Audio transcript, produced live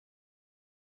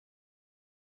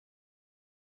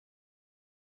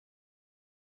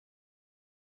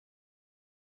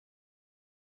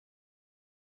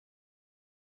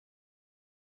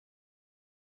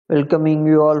Welcoming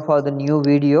you all for the new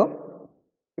video.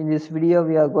 In this video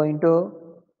we are going to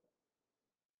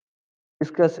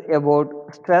discuss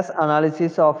about stress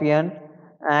analysis of an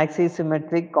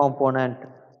AXI-SYMMETRIC component.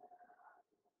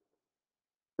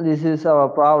 This is our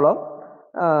problem.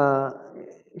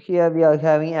 Here we are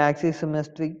having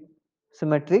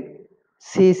AXI-symmetric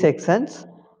C sections.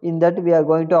 In that we are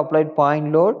going to apply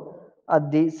point load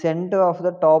at the center of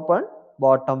the top and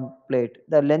bottom plate.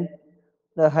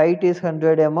 The height is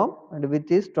 100 mm and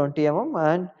width is 20 mm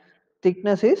and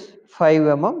thickness is 5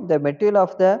 mm. The material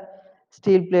of the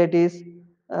steel plate is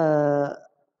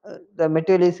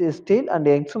steel, and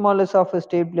the Young's modulus of a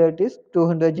steel plate is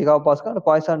 200 gigapascal and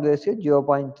Poisson ratio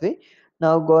 0.3.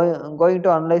 Now going to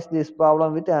analyze this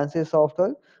problem with ANSYS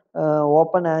software.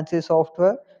 Open ANSYS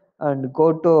software and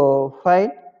go to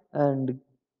file and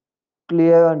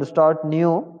clear and start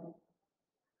new,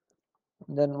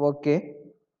 then OK.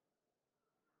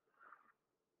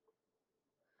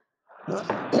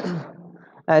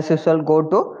 As usual, go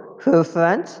to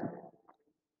preference,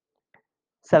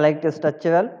 select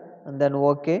structural and then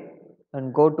OK,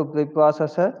 and go to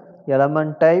preprocessor,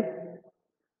 element type,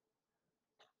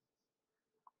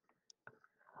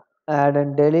 add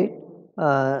and delete,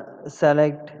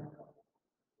 select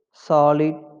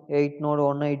solid 8 node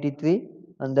 183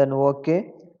 and then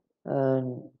OK,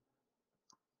 and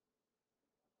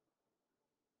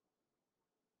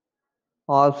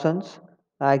options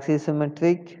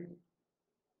AXI-SYMMETRIC,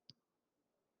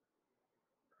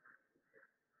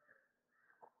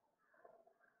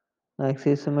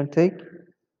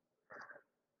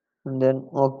 and then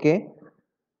OK,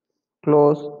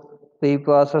 close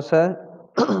preprocessor.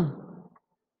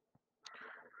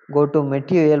 Go to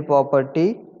material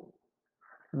property,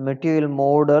 material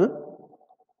model,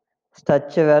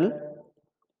 structural,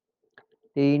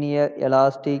 linear,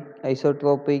 elastic,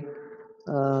 isotropic,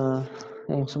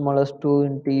 Young's modulus 2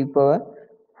 into e power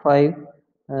 5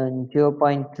 and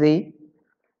 0.3,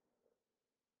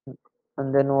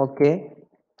 and then OK.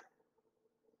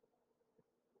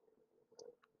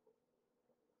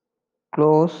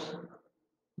 Close,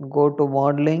 go to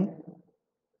modeling,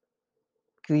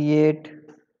 create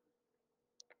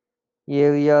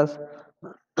areas,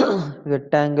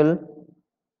 rectangle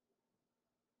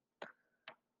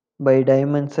by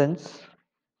dimensions,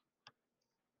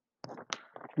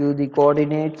 give the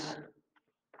coordinates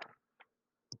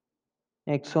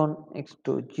x1,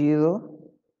 x2 0,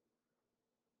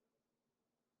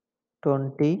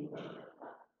 20,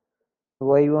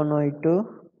 y1, y2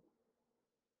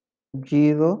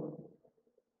 0,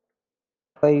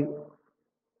 5,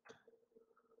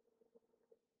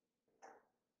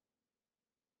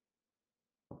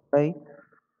 5,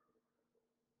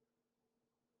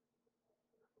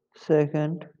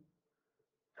 second,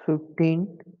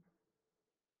 15,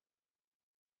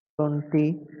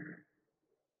 20,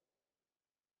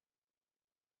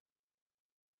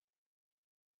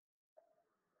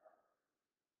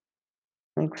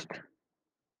 next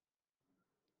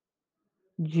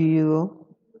 0,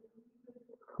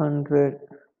 100,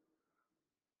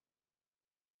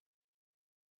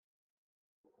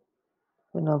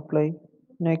 then apply,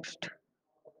 next.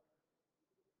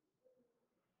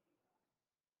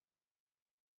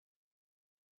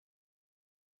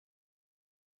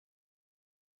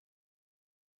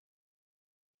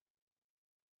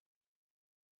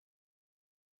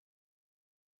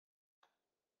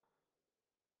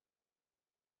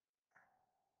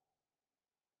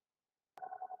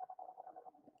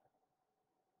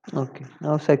 Okay,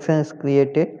 now section is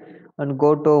created, and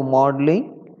go to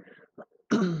modeling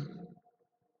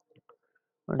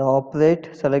and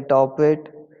operate, select operate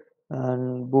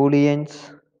and booleans,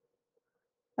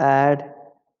 add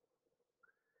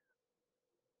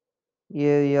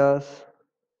areas,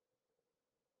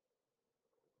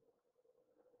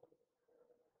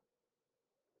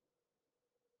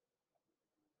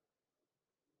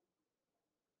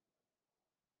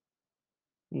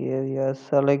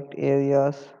 select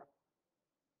areas,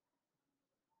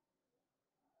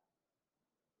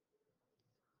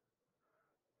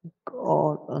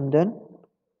 and then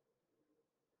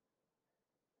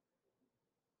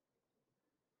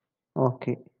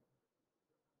OK.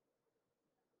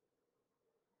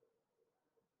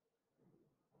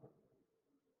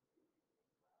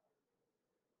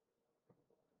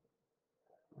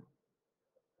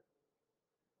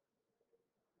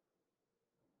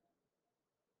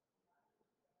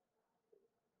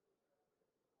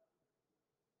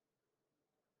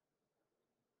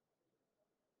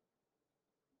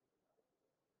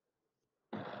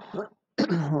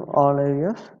 All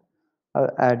areas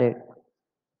are added.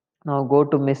 Now go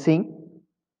to missing,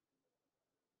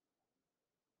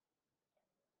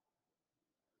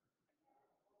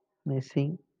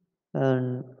 missing,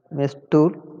 and mesh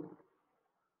tool,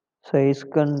 size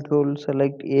control,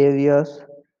 select areas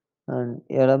and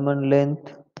element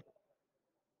length,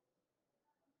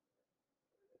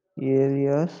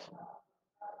 areas,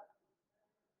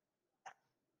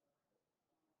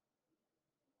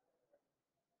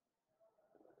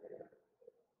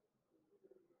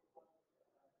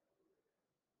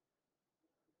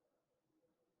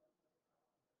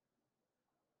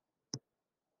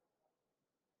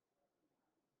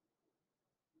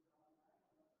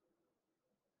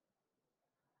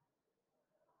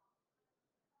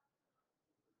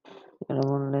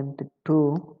 element length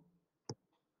 2,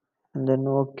 and then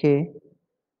OK.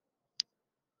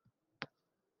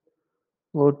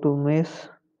 Go to mesh,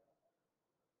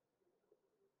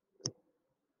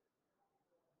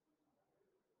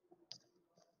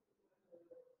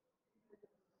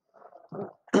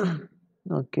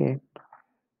 okay,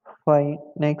 fine.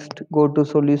 Next, go to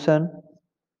solution,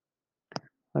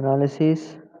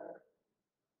 analysis,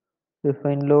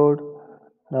 define load,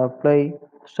 apply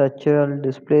structural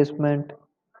displacement,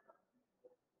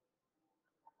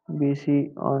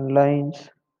 BC on lines,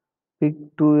 pick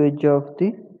two edge of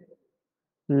the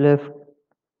left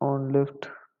on left.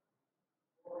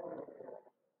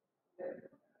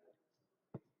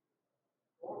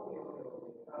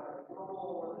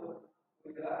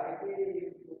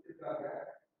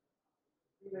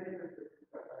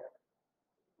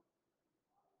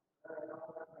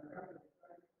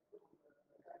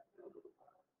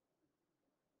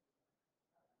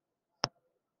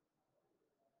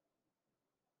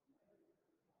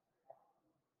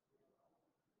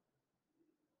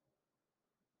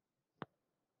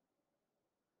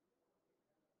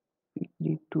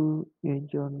 The two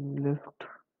edge on left.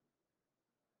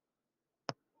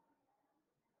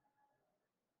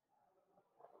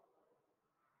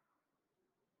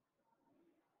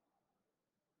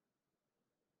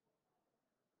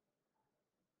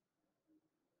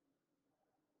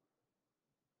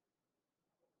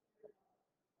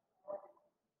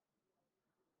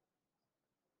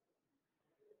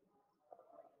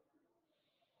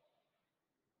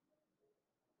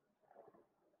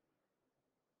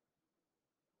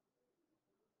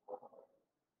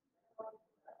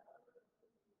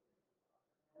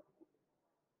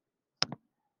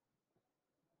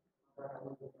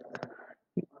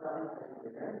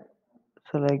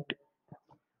 Select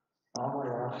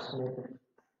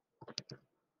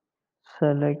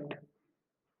select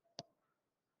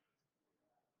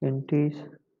entities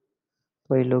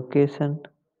by location,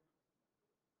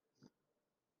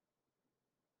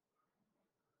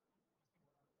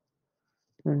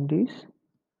 entities,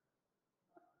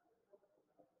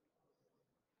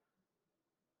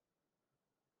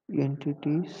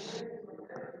 entities,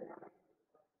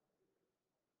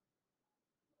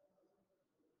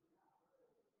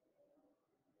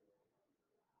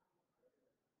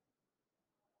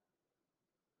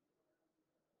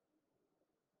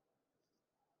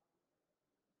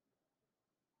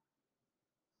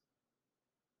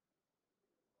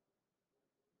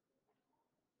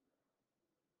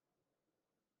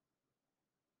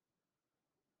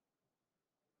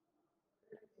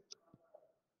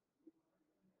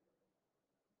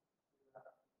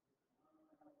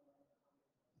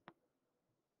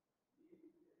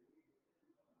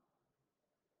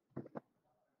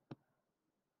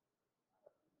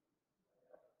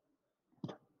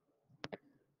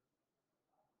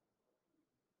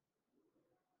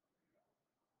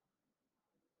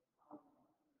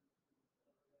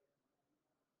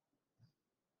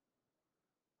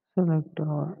 select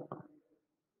all,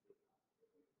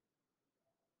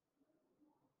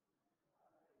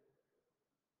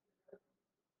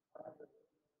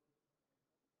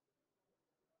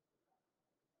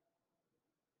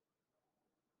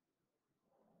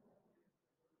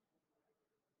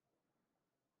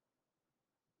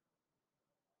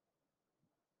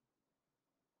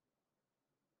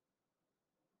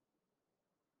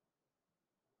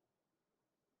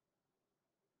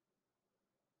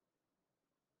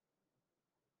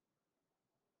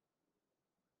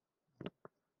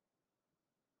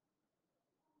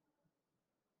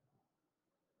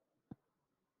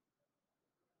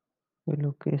 by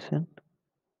location,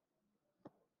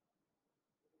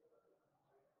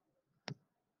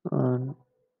 and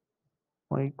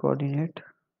y coordinate.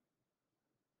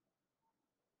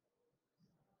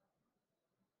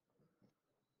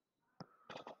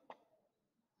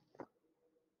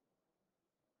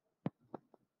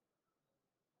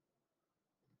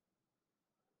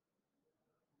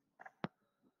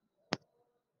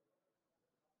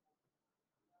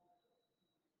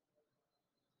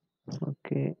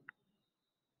 Okay,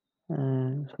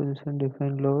 and solution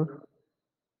define load,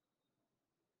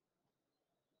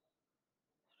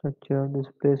 structure,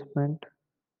 displacement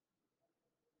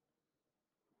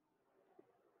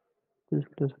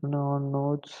on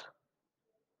nodes,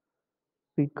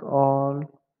 pick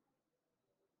all,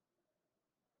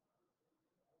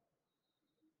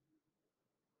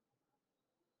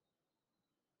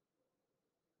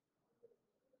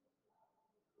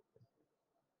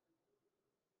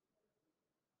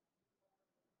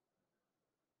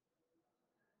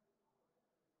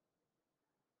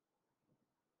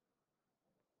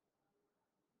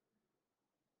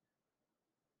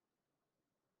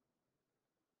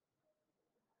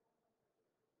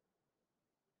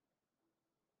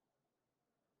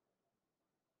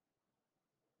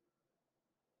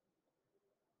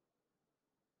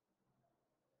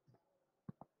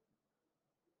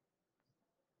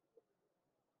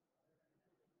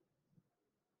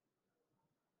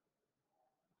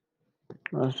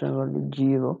 last I got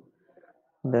 0,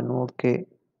 then OK.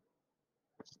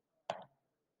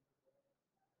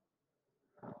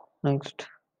 Next,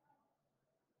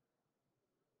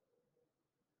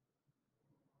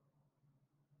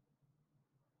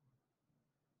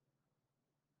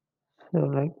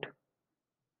 select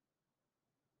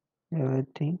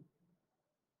everything,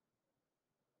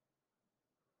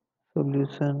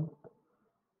 solution,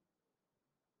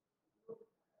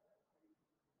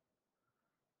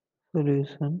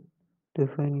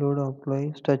 define load,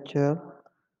 apply, structure,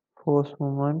 force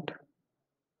moment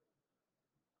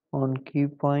on key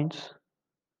points,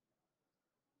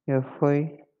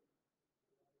 Fi,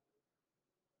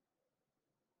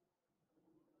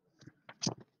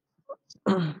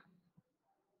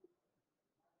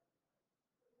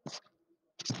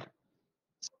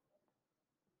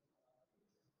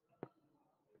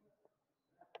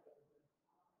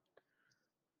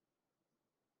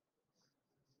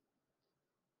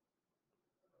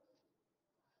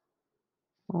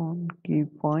 on key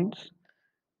points,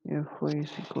 Fi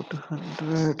is equal to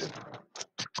 100.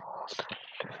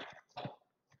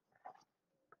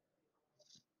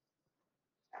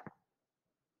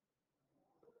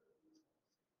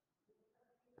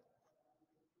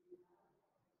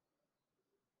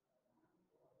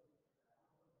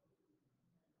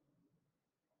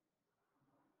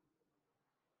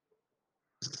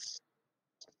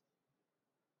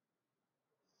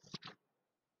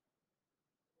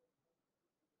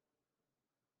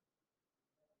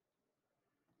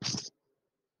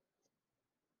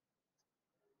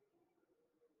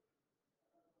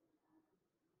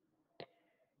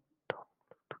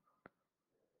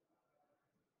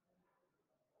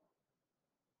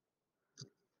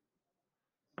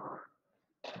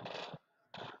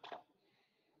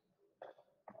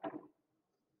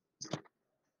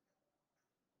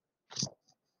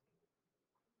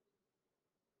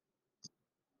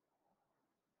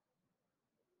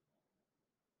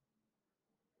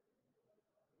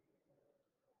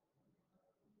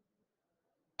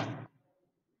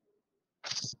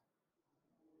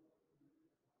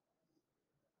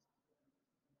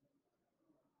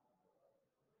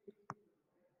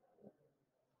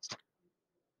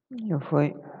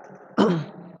 Fi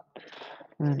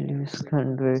value is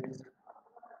 100.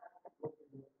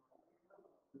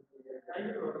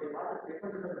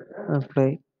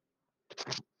 Apply.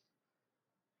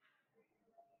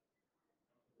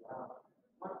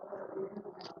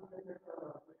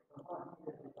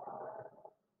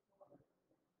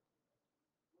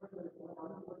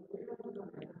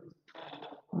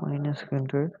 Minus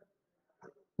 100,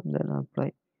 then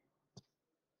apply.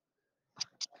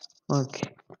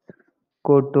 Okay,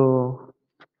 go to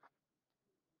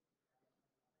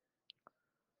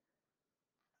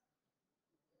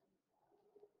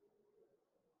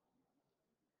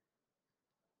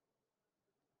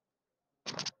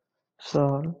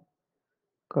solve,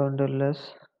 counterless,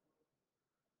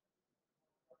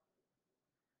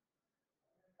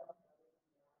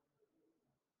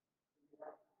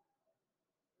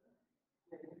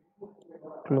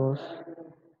 close,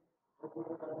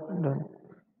 done.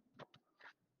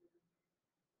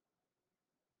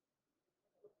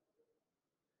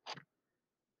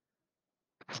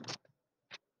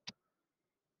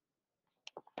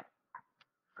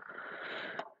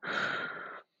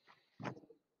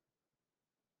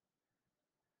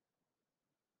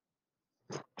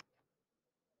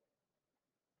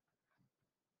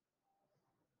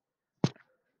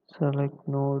 Select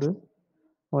node,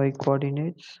 y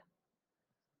coordinates,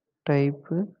 type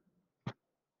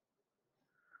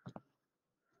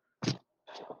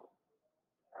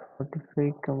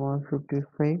 45,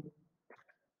 55,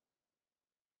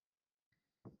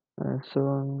 so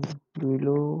on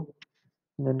below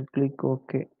then click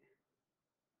OK.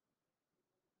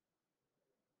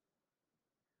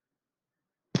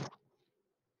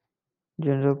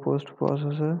 General post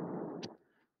processor,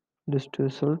 list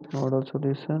result, nodal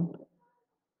solution,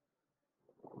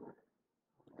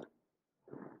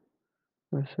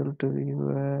 result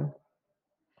viewer,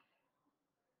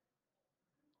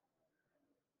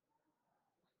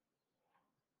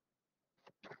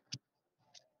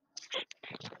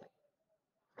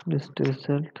 list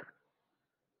result,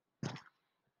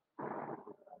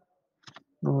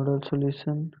 nodal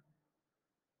solution,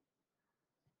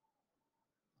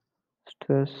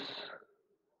 stress,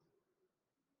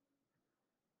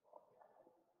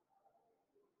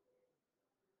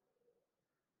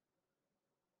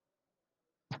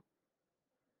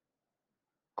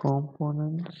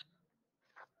 components,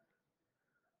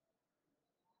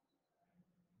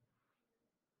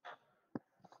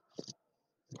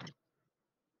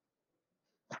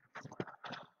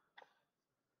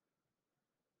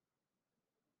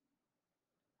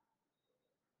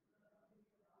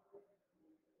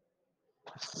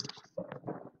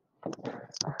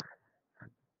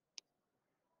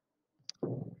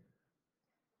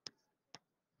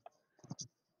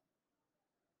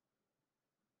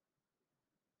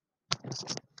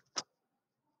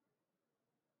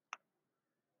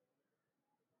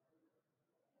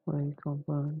 y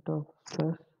component of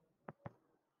stress,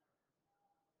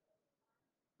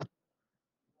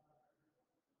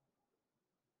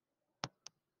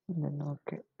 then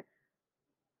OK.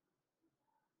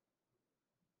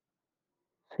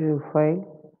 Save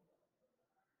file,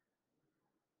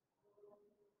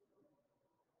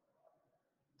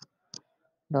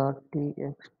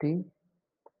 .txt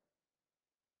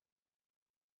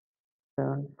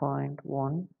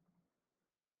 7.1,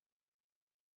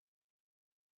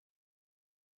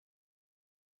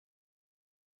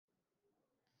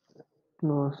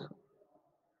 close,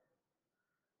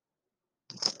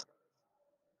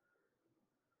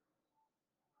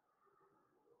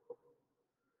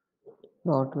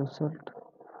 dot result,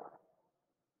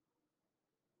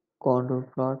 contour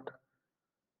plot,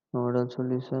 nodal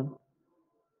solution,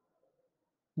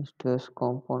 stress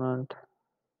component,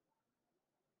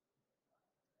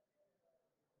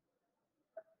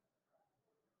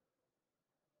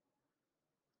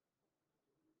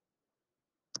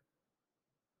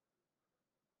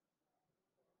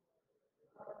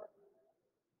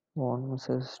 one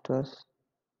message stress,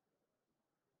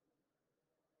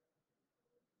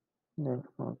 then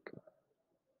OK.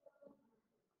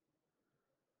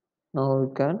 Now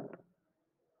we can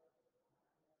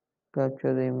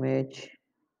capture the image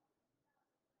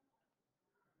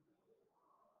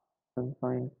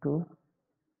 1.2.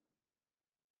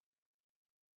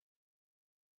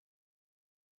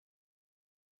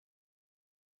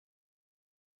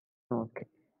 OK.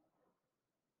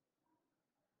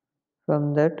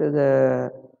 From that,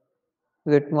 the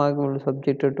wet mark will be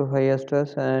subjected to higher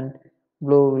stress and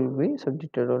blue will be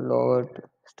subjected to lower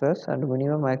stress, and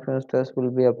minimum maximum stress will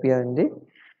be appear in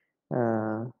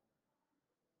the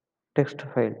text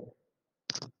file.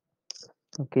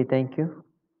 Okay, thank you.